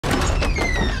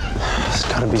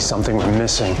gotta be something we're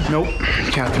missing. Nope.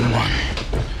 Katherine won.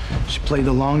 She played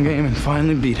the long game and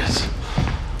finally beat us.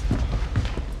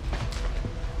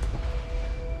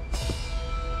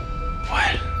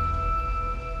 What?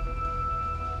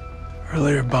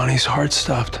 Earlier, Bonnie's heart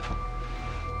stopped.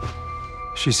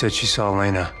 She said she saw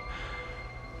Elena.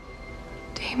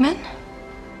 Damon?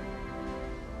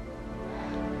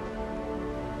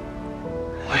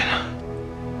 Elena.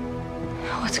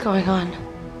 What's going on?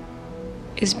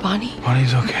 Is Bonnie?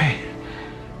 Bonnie's okay.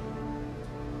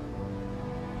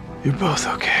 You're both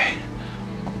okay.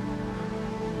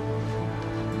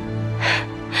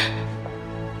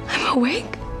 I'm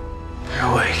awake? You're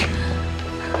awake.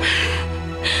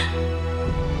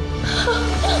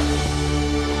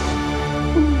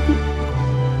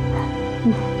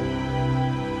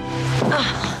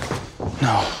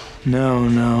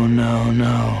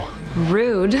 No.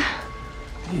 Rude.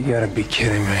 You gotta be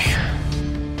kidding me.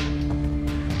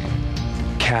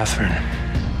 Katherine.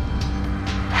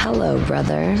 Hello,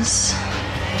 brothers.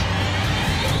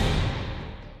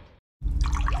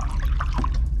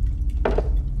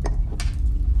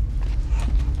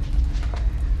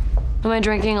 Am I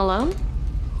drinking alone?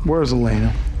 Where's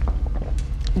Elena?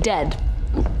 Dead.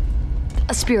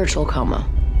 A spiritual coma,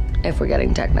 if we're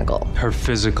getting technical. Her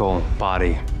physical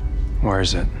body. Where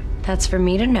is it? That's for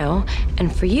me to know,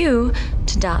 and for you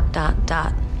to ...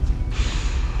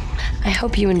 I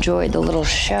hope you enjoyed the little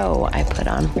show I put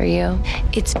on for you.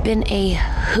 It's been a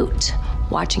hoot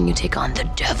watching you take on the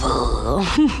devil.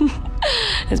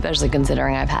 Especially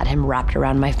considering I've had him wrapped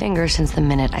around my finger since the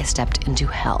minute I stepped into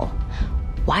hell.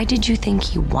 Why did you think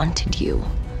he wanted you?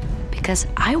 Because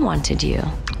I wanted you.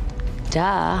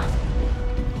 Duh.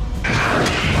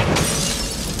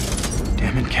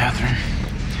 Damn it, Katherine.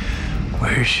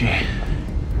 Where is she?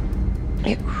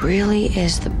 It really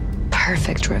is the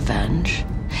perfect revenge.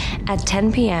 At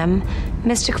 10 p.m.,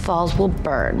 Mystic Falls will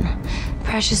burn.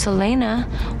 Precious Elena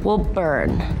will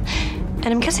burn. And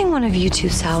I'm guessing one of you two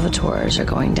Salvatores are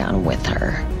going down with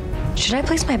her. Should I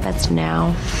place my bets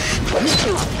now?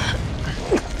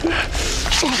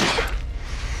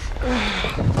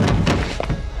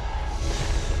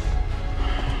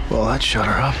 Well, that shut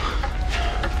her up.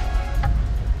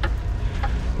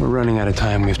 We're running out of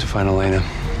time. We have to find Elena.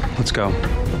 Let's go.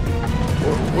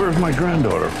 Where's my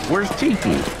granddaughter? Where's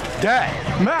Tiki? Dad,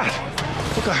 Matt!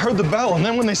 Look, I heard the bell, and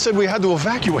then when they said we had to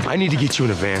evacuate... I need to get you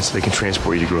in a van so they can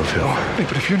transport you to Grove Hill. Wait,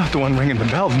 but if you're not the one ringing the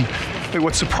bell, then wait,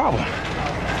 what's the problem?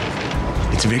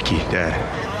 It's Vicky, Dad.